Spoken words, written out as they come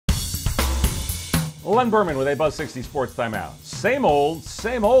Len Berman with a Buzz 60 Sports Timeout. Same old,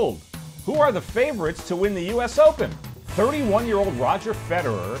 same old. Who are the favorites to win the U.S. Open? 31-year-old Roger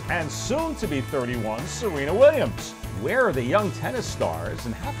Federer and soon-to-be 31 Serena Williams. Where are the young tennis stars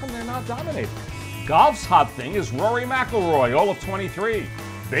and how come they're not dominating? Golf's hot thing is Rory McIlroy, all of 23.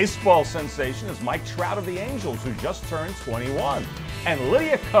 Baseball sensation is Mike Trout of the Angels, who just turned 21. And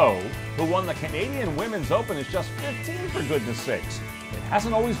Lydia Ko, who won the Canadian Women's Open, is just 15, for goodness sakes. It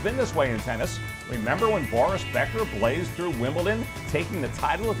hasn't always been this way in tennis. Remember when Boris Becker blazed through Wimbledon, taking the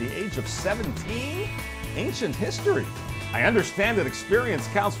title at the age of 17? Ancient history. I understand that experience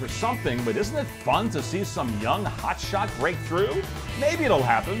counts for something, but isn't it fun to see some young hotshot break through? Maybe it'll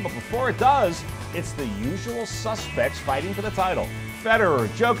happen, but before it does, it's the usual suspects fighting for the title. Federer,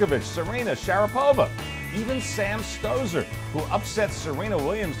 Djokovic, Serena, Sharapova. Even Sam Stosur, who upset Serena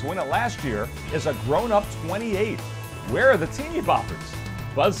Williams to win it last year, is a grown-up 28. Where are the teeny boppers?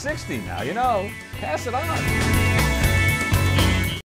 Buzz 60, now you know. Pass it on.